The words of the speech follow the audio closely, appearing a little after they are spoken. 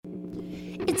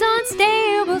It's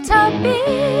Unstable Topics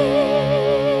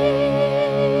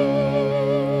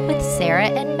with Sarah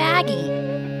and Maggie.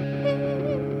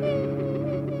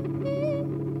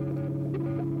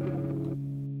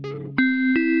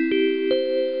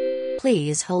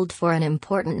 Please hold for an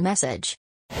important message.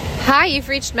 Hi, you've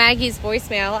reached Maggie's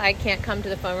voicemail. I can't come to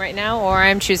the phone right now, or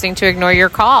I'm choosing to ignore your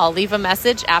call. Leave a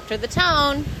message after the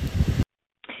tone.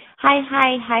 Hi.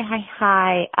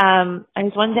 I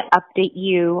just wanted to update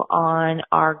you on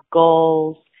our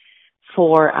goals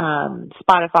for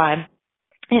Spotify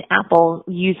and Apple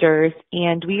users,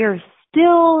 and we are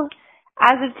still,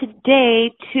 as of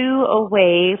today, 2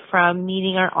 away from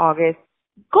meeting our August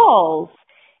goals.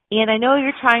 And I know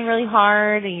you're trying really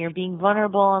hard and you're being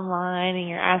vulnerable online and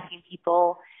you're asking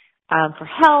people for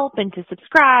help and to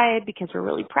subscribe because we're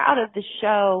really proud of the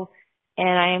show.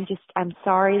 And I'm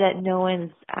sorry that no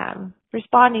one's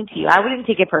responding to you. I wouldn't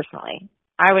take it personally.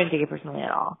 At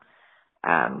all.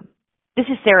 This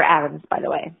is Sarah Adams, by the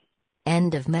way.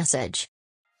 End of message.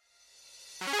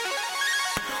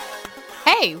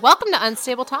 Hey, welcome to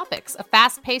Unstable Topics, a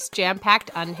fast-paced,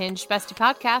 jam-packed, unhinged bestie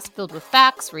podcast filled with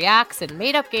facts, reacts, and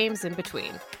made-up games in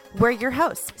between. We're your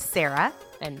hosts, Sarah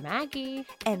And Maggie.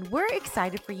 and we're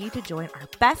excited for you to join our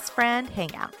best friend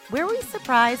hangout, where we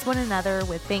surprise one another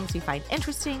with things we find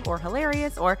interesting or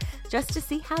hilarious, or just to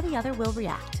see how the other will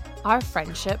react. Our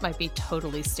friendship might be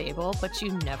totally stable, but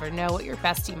you never know what your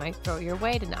bestie might throw your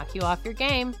way to knock you off your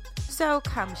game. So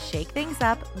come shake things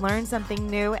up, learn something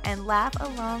new, and laugh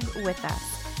along with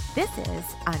us. This is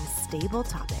Unstable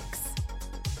Topics.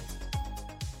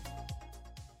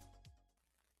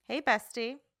 Hey,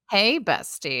 bestie. Hey,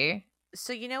 bestie.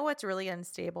 So you know what's really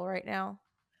unstable right now?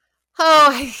 Oh,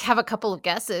 I have a couple of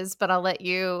guesses, but I'll let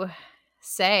you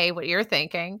say what you're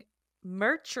thinking.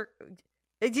 Mercury.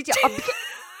 Couldn't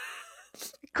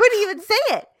even say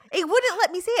it. It wouldn't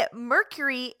let me say it.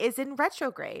 Mercury is in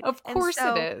retrograde. Of course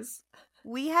it is.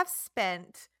 We have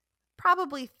spent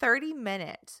probably 30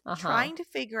 minutes trying to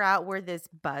figure out where this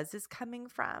buzz is coming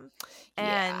from.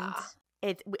 And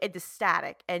it's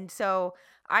static. And so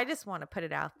I just want to put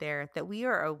it out there that we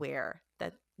are aware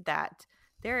that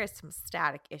there is some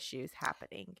static issues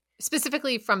happening.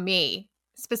 Specifically from me.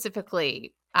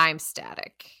 Specifically, I'm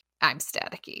static. I'm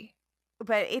staticky.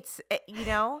 But it's,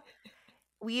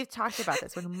 we've talked about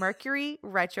this. When Mercury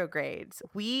retrogrades,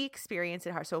 we experience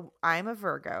it hard. So I'm a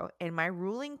Virgo, and my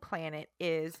ruling planet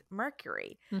is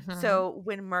Mercury. Mm-hmm. So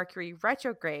when Mercury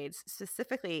retrogrades,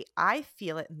 specifically, I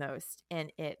feel it most in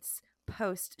its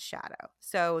post shadow.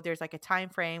 So there's like a time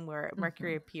frame where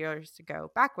Mercury appears to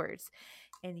go backwards,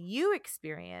 and you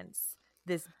experience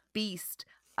this beast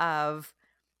of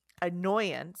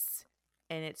annoyance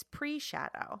in its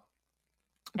pre-shadow.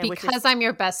 Because I'm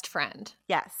your best friend.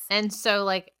 Yes. And so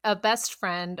like a best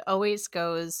friend always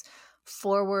goes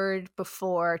forward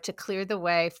before to clear the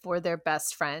way for their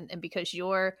best friend. And because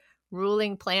your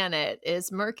ruling planet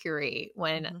is Mercury,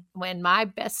 when my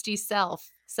bestie self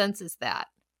senses that,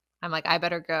 I'm like, I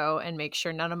better go and make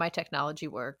sure none of my technology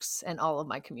works and all of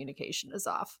my communication is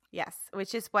off. Yes,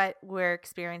 which is what we're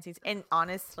experiencing. And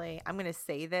honestly, I'm going to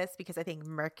say this because I think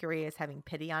Mercury is having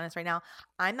pity on us right now.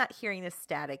 I'm not hearing the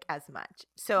static as much.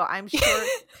 So I'm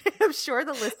sure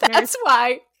the listeners. That's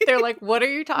why they're like, what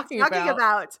are you talking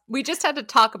about? We just had to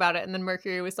talk about it. And then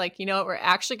Mercury was like, you know what? We're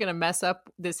actually going to mess up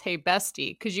this Hey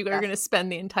Bestie because you are going to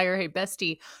spend the entire Hey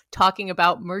Bestie talking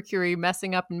about Mercury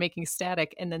messing up and making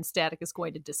static. And then static is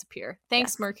going to disappear.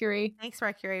 Thanks, Mercury. Thanks,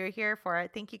 Mercury. We're here for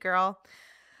it. Thank you, girl.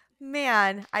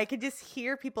 Man, I could just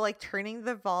hear people like turning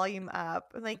the volume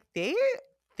up. Like they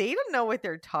don't know what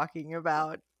they're talking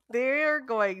about. They're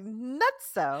going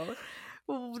nuts. So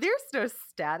there's no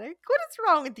static. What is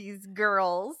wrong with these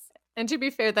girls? And to be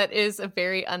fair, that is a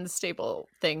very unstable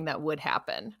thing that would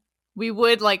happen. We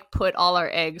would like put all our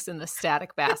eggs in the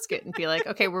static basket and be like,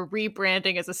 okay, we're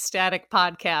rebranding as a static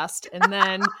podcast. And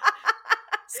then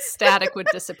static would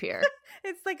disappear.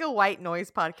 It's like a white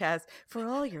noise podcast for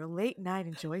all your late night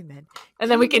enjoyment. And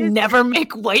then we can never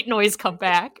make white noise come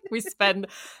back. We're spending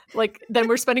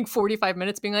 45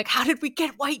 minutes being like, how did we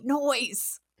get white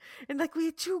noise? And like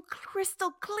we too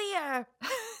crystal clear.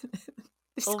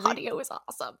 This audio is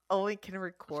awesome. Only can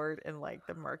record in like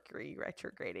the Mercury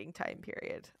retrograding time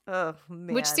period. Oh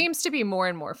man. Which seems to be more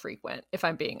and more frequent, if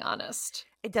I'm being honest.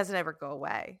 It doesn't ever go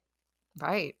away.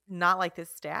 Right. Not like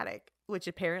this static, which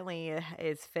apparently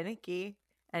is finicky.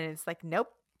 And it's like, nope,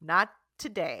 not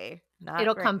today.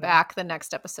 It'll come back the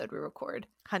next episode we record.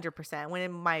 100%. When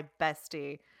my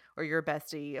bestie or your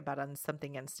bestie about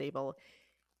something unstable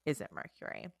isn't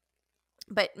Mercury.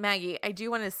 But Maggie, I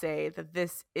do want to say that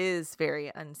this is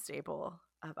very unstable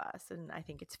of us. And I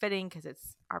think it's fitting because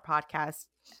it's our podcast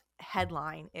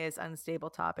headline is unstable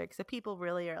topics. So people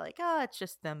really are like, oh, it's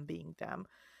just them being them.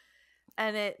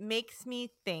 And it makes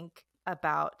me think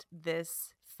about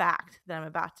this fact that I'm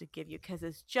about to give you because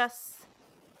it's just,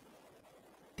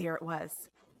 there it was.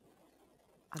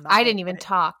 I didn't even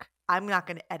talk. I'm not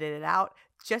going to edit it out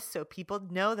just so people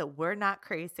know that we're not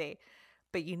crazy.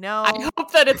 But I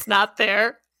hope that it's not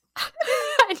there.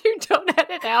 And you don't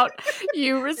edit out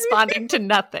you responding to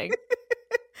nothing.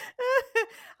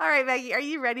 All right, Maggie, are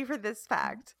you ready for this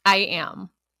fact? I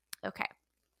am. Okay.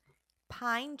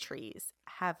 Pine trees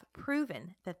have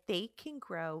proven that they can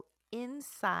grow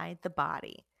inside the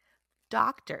body.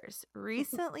 Doctors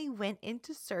recently went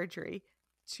into surgery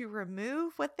to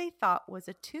remove what they thought was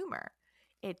a tumor.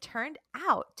 It turned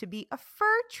out to be a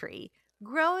fir tree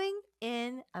growing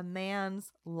in a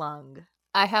man's lung.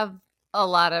 I have a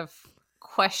lot of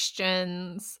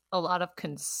questions, a lot of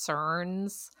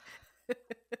concerns.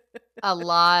 a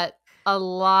lot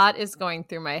is going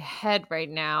through my head right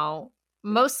now.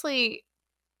 Mostly,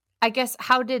 I guess,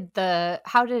 how did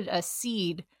a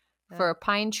seed for a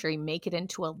pine tree make it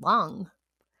into a lung?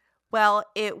 Well,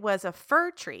 it was a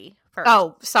fir tree first.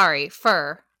 Oh, sorry,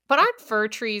 fir. But aren't fir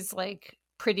trees like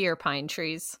prettier pine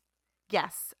trees?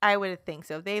 Yes, I would think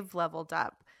so. They've leveled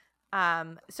up.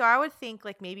 So I would think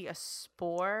like maybe a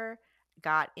spore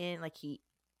got in, like he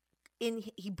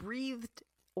breathed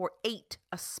or ate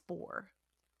a spore.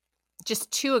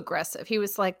 Just too aggressive. He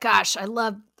was like, gosh, I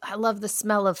love the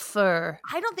smell of fur.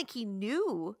 I don't think he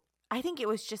knew. I think it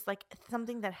was just like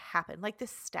something that happened, like the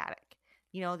static.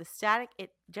 The static,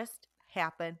 it just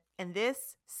happened. And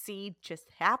this seed just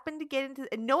happened to get into,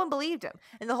 and no one believed him.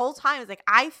 And the whole time it's like,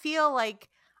 I feel like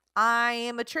I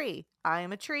am a tree. I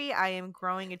am a tree. I am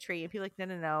growing a tree. And people are like,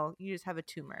 no. You just have a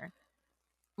tumor.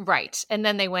 Right. And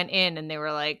then they went in and they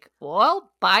were like,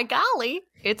 well, by golly,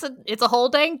 it's a whole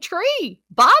dang tree.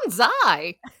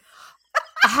 Bonsai.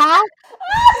 How?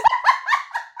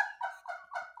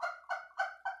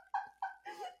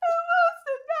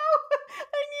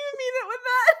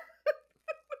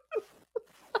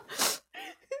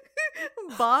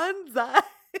 Bonsai.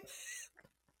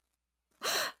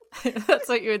 That's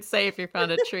what you would say if you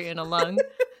found a tree in a lung.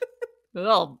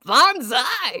 Oh,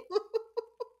 bonsai.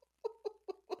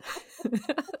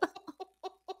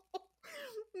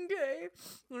 Okay.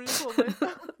 Let me pull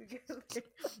myself together.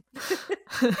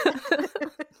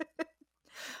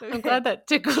 Okay. I'm glad that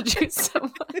tickled you so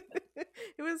much.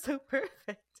 It was so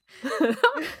perfect.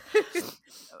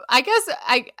 I guess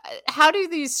how do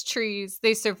these trees,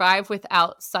 they survive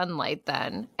without sunlight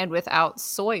then and without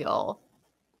soil?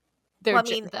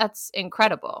 That's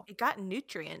incredible. It got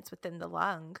nutrients within the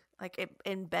lung. Like it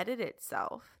embedded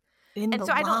itself. In the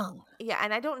lung.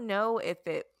 And I don't know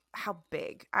how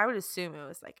big. I would assume it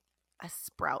was like a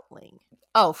sproutling.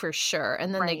 Oh, for sure.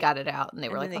 And then they got it out and they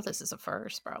were like, oh, this is a fir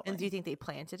sproutling. And do you think they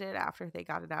planted it after they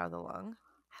got it out of the lung?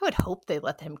 I would hope they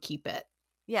let them keep it.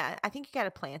 Yeah, I think you got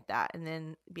to plant that and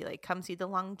then be like, come see the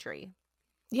lung tree.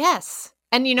 Yes.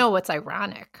 And you know what's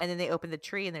ironic? And then they open the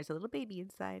tree and there's a little baby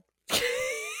inside.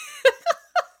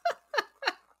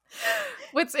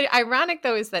 What's ironic,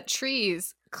 though, is that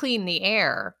trees clean the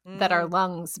air that our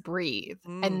lungs breathe.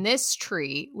 And this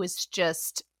tree was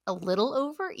just a little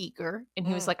overeager. And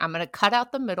he was like, I'm going to cut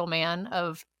out the middleman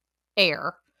of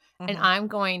air. And I'm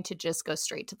going to just go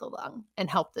straight to the lung and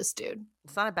help this dude.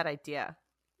 It's not a bad idea.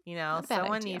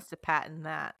 Someone needs to patent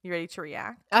that. You ready to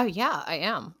react? Oh, yeah, I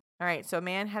am. All right. So a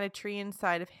man had a tree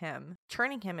inside of him,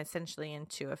 turning him essentially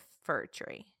into a fir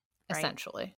tree. Right?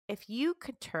 Essentially. If you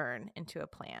could turn into a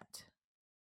plant,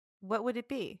 what would it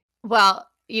be? Well,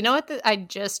 you know what I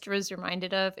just was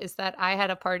reminded of is that I had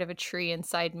a part of a tree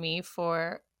inside me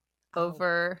for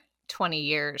over 20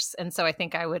 years. And so I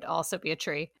think I would also be a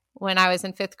tree. When I was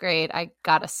in 5th grade, I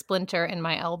got a splinter in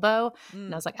my elbow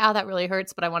and I was like, oh, that really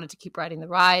hurts. But I wanted to keep riding the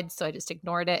ride. So I just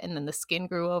ignored it. And then the skin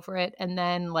grew over it. And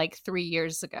then like 3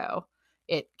 years ago,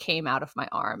 it came out of my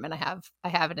arm and I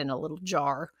have it in a little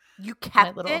jar. You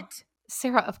kept it?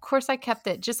 Sarah, of course I kept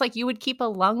it. Just like you would keep a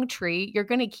lung tree, you're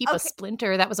going to keep a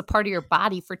splinter that was a part of your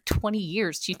body for 20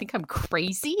 years. Do you think I'm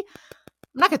crazy?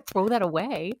 I'm not going to throw that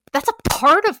away. That's a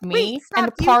part of me. Wait, stop. And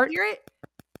the part, you hear it?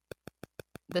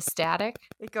 The static?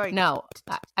 Going. No,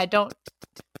 I don't.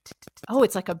 Oh,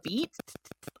 it's like a beat?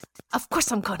 Of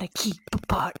course I'm going to keep a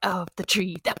part of the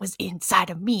tree that was inside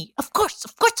of me. Of course.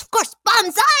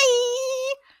 Bonsai!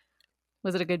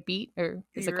 Was it a good beat or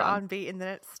is it gone? On beat and then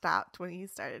it stopped when you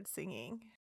started singing.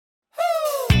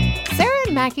 Sarah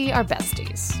and Maggie are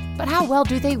besties, but how well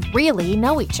do they really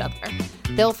know each other?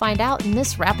 They'll find out in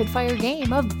this rapid fire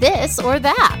game of this or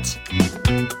that.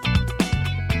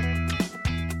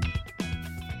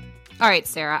 All right,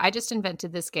 Sarah, I just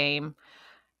invented this game.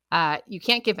 You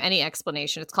can't give any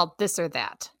explanation. It's called This or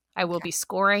That. I will be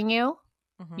scoring you.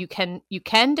 Mm-hmm. You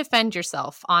can defend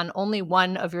yourself on only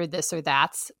one of your this or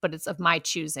that's, but it's of my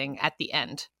choosing at the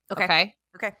end. Okay. Okay?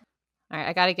 Okay. All right,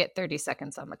 I got to get 20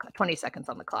 seconds on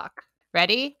the clock.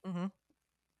 Ready? Mm-hmm.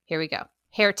 Here we go.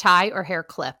 Hair tie or hair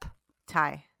clip?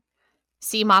 Tie.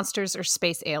 Sea monsters or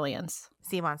space aliens?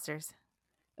 Sea monsters.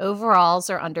 Overalls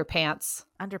or underpants?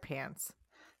 Underpants.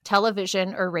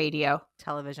 Television or radio?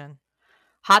 Television.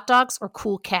 Hot dogs or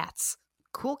cool cats?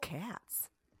 Cool cats.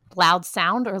 Loud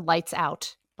sound or lights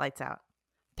out? Lights out.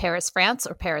 Paris, France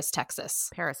or Paris, Texas?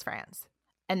 Paris, France.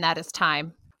 And that is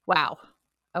time. Wow.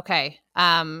 Okay.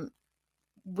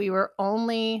 We were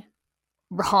only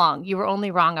wrong. You were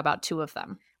only wrong about 2 of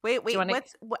them. Wait. wanna-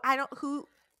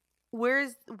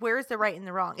 Where's the right and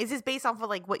the wrong? Is this based off of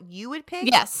like what you would pick?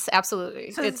 Yes,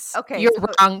 absolutely. So It's okay. You're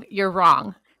wrong. You're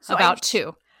wrong So about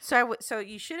 2. So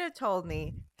you should have told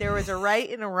me there was a right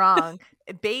and a wrong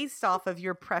based off of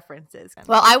your preferences.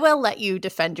 Well, I will let you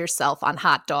defend yourself on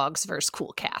hot dogs versus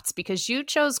cool cats because you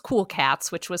chose cool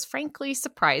cats, which was frankly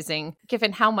surprising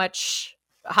given how much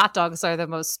hot dogs are the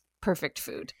most perfect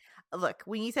food. Look,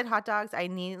 when you said hot dogs, I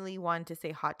immediately wanted to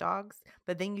say hot dogs,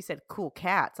 but then you said cool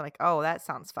cats. I'm like, oh, that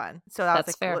sounds fun. So I was That's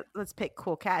like, fair. Let's pick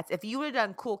cool cats. If you would have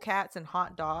done cool cats and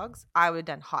hot dogs, I would have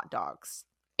done hot dogs.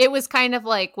 It was kind of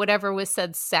like whatever was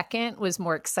said second was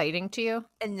more exciting to you.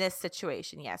 In this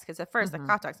situation, yes. Because at first, Mhm. like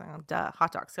hot dogs, I'm like, duh,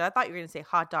 hot dogs. So I thought you were going to say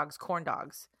hot dogs, corn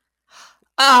dogs.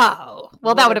 Oh,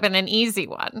 well, that would have been an easy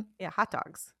one. Yeah, hot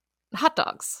dogs. Hot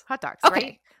dogs. Hot dogs, Okay.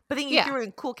 right? But then you Yeah. threw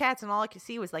in cool cats, and all I could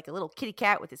see was like a little kitty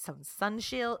cat with some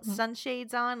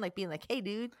sunshades on, like being like, hey,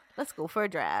 dude, let's go for a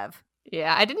drive.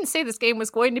 Yeah, I didn't say this game was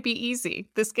going to be easy.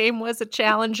 This game was a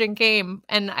challenging game.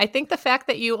 And I think the fact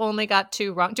that you only got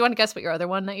 2 wrong. Do you want to guess what your other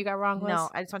one that you got wrong was? No,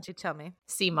 I just want you to tell me.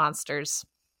 Sea monsters.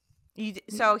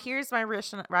 So here's my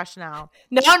rationale.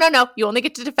 No. You only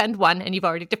get to defend one, and you've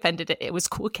already defended it. It was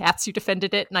cool cats. You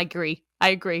defended it, and I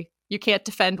agree. You can't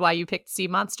defend why you picked sea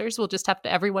monsters.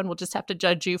 Everyone will just have to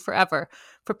judge you forever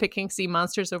for picking sea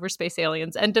monsters over space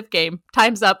aliens. End of game.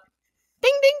 Time's up.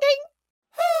 Ding, ding, ding.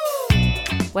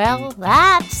 Well,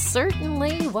 that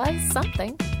certainly was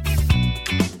something.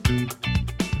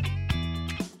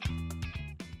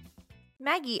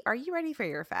 Maggie, are you ready for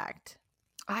your fact?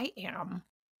 I am.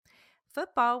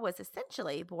 Football was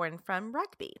essentially born from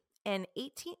rugby. In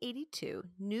 1882,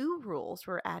 new rules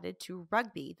were added to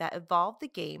rugby that evolved the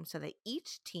game so that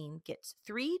each team gets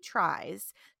 3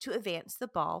 tries to advance the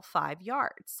ball 5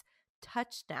 yards.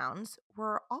 Touchdowns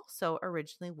were also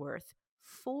originally worth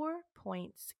 4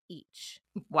 points each.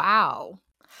 Wow.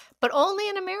 But only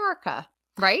in America,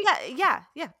 right? Yeah.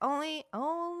 Only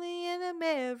in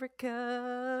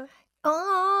America.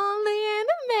 Only in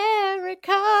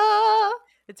America.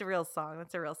 It's a real song.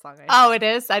 That's a real song. Oh, it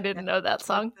is? I didn't know that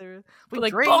song. We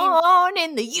Like, dream. born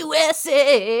in the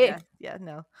USA.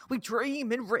 No. We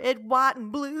dream in red, white,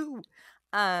 and blue.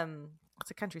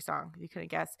 It's a country song. You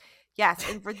couldn't guess.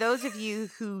 Yes, and for those of you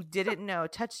who didn't know,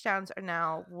 touchdowns are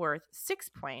now worth 6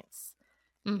 points.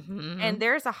 Mm-hmm. And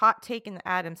there's a hot take in the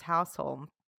Adams household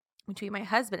between my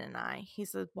husband and I. He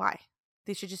said, why?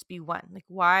 They should just be 1. Like,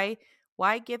 why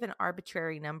give an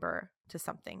arbitrary number to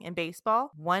something? In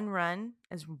baseball, 1 run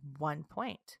is 1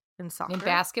 point. In soccer, In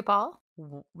basketball,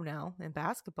 no. In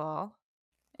basketball,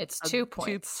 it's 2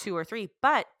 points. 2 or 3.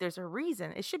 But there's a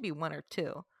reason it should be 1 or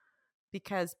 2,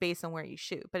 because based on where you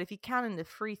shoot. But if you count in the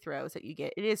free throws that you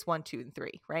get, it is 1, 2, and 3,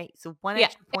 right? So 1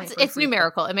 extra point. It's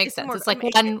numerical. It makes sense. More, It's like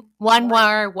I mean, one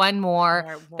more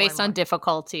based on more.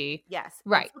 difficulty. Yes.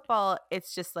 Right. In football,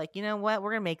 it's just like, you know what?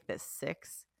 We're going to make this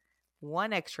 6.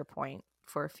 1 extra point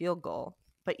for a field goal,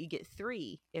 but you get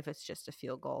 3 if it's just a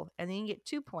field goal. And then you get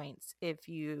 2 points if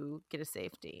you get a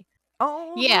safety.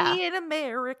 Only in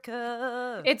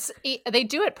America. They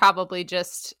do it probably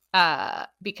just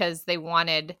because they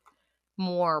wanted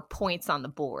more points on the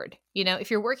board. You know, if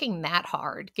you're working that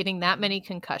hard, getting that many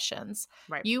concussions,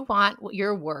 Right. you want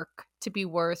your work to be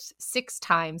worth 6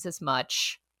 times as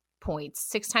much points,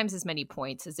 6 times as many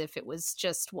points as if it was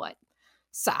just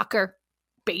soccer,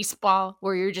 baseball,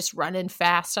 where you're just running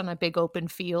fast on a big open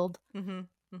field.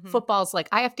 Football's like,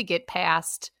 I have to get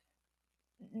past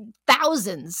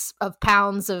thousands of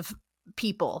pounds of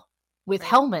people with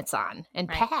helmets on and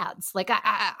pads. Like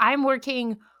I'm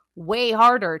working way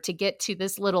harder to get to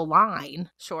this little line.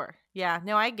 Sure. Yeah.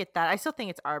 No, I get that. I still think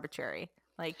it's arbitrary.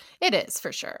 Like, it is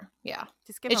for sure. Yeah.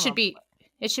 just give It them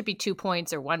should be 2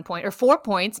 points or 1 point or 4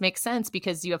 points. Makes sense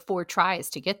because you have 4 tries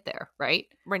to get there, right?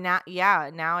 right now. Yeah.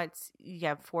 Now you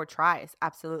have 4 tries.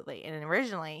 Absolutely. And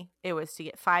originally it was to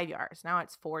get 5 yards. Now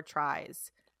it's 4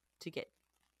 tries to get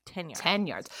 10 yards. 10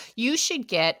 yards. You should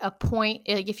get a point.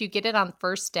 Like if you get it on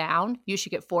first down, you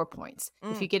should get 4 points.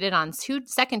 If you get it on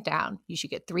second down, you should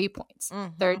get 3 points.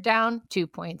 Third down, 2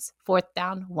 points. Fourth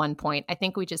down, 1 point. I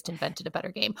think we just invented a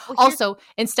better game. Well, also,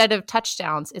 instead of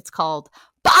touchdowns, it's called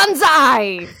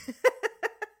Bonsai.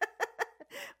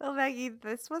 Well, Maggie,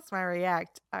 this was my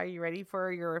react. Are you ready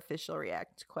for your official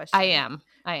react question? I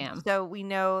am. So we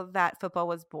know that football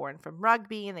was born from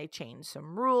rugby and they changed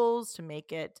some rules to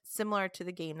make it similar to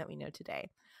the game that we know today.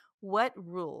 What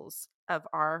rules of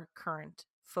our current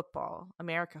football,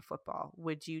 America football,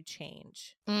 would you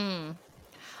change?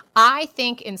 I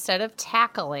think instead of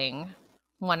tackling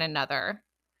one another,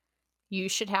 you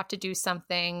should have to do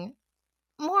something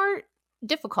more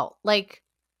difficult, like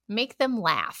make them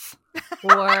laugh.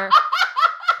 Or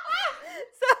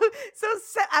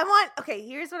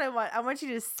here's what I want. I want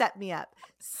you to set me up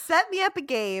a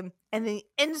game and then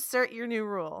insert your new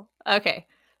rule. Okay,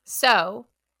 so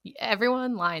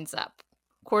everyone lines up.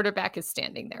 Quarterback is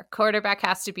standing there. Quarterback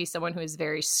has to be someone who is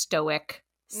very stoic,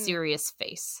 serious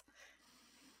face.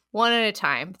 One at a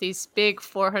time, these big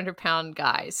 400-pound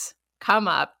guys come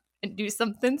up and do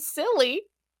something silly,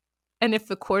 and if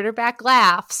the quarterback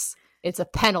laughs, it's a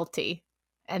penalty.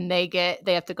 And they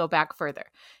have to go back further.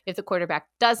 If the quarterback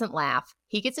doesn't laugh,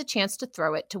 he gets a chance to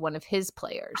throw it to one of his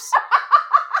players.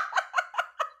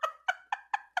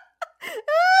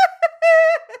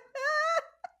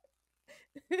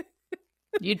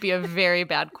 You'd be a very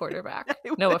bad quarterback.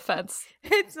 No offense.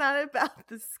 It's not about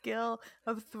the skill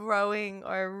of throwing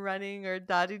or running or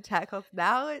dodging tackles.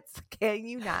 Now it's, can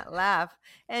you not laugh?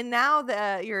 And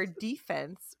now your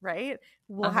defense, right,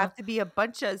 will have to be a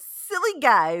bunch of silly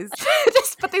guys.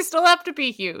 But they still have to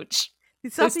be huge. They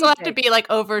still have to be like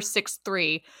over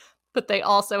 6'3", but they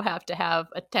also have to have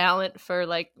a talent for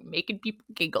like making people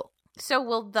giggle. So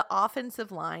will the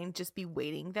offensive line just be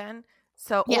waiting then?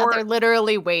 So yeah, they're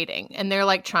literally waiting, and they're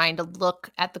like trying to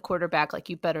look at the quarterback like,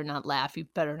 you better not laugh, you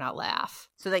better not laugh.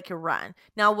 So they can run.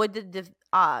 Now, would the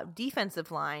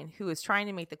defensive line, who is trying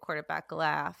to make the quarterback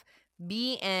laugh,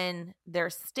 be in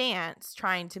their stance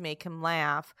trying to make him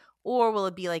laugh, or will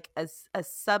it be like a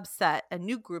subset, a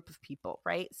new group of people,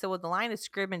 right? So will the line of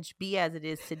scrimmage be as it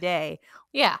is today?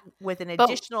 Yeah. With an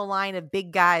additional line of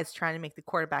big guys trying to make the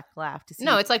quarterback laugh?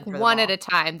 No, it's like one at a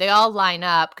time. They all line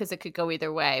up because it could go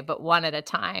either way, but one at a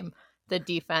time. The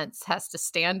defense has to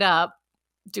stand up,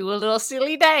 do a little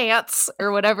silly dance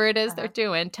or whatever it is they're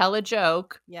doing, tell a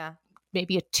joke. Yeah.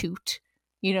 Maybe a toot.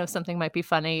 Something might be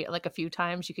funny. Like a few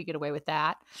times you could get away with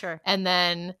that. Sure. And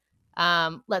then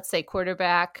let's say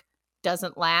quarterback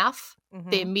doesn't laugh,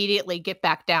 they immediately get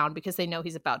back down because they know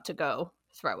he's about to go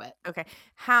throw it. Okay.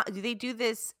 How do they do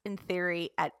this in theory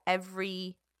at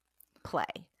every play?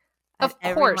 Of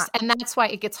course. And that's why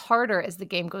it gets harder as the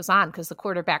game goes on, because the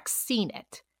quarterback's seen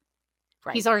it.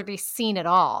 Right. He's already seen it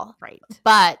all. Right.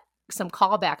 But some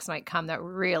callbacks might come that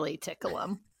really tickle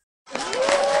him.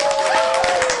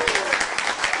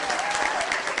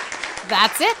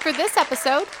 That's it for this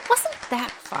episode. Wasn't that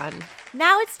fun?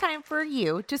 Now it's time for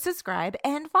you to subscribe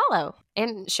and follow.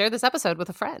 And share this episode with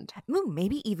a friend. Ooh,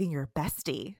 maybe even your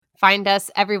bestie. Find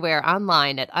us everywhere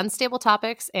online at Unstable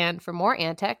Topics. And for more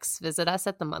antics, visit us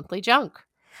at The Monthly Junk.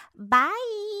 Bye.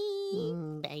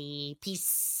 Bye.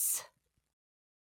 Peace.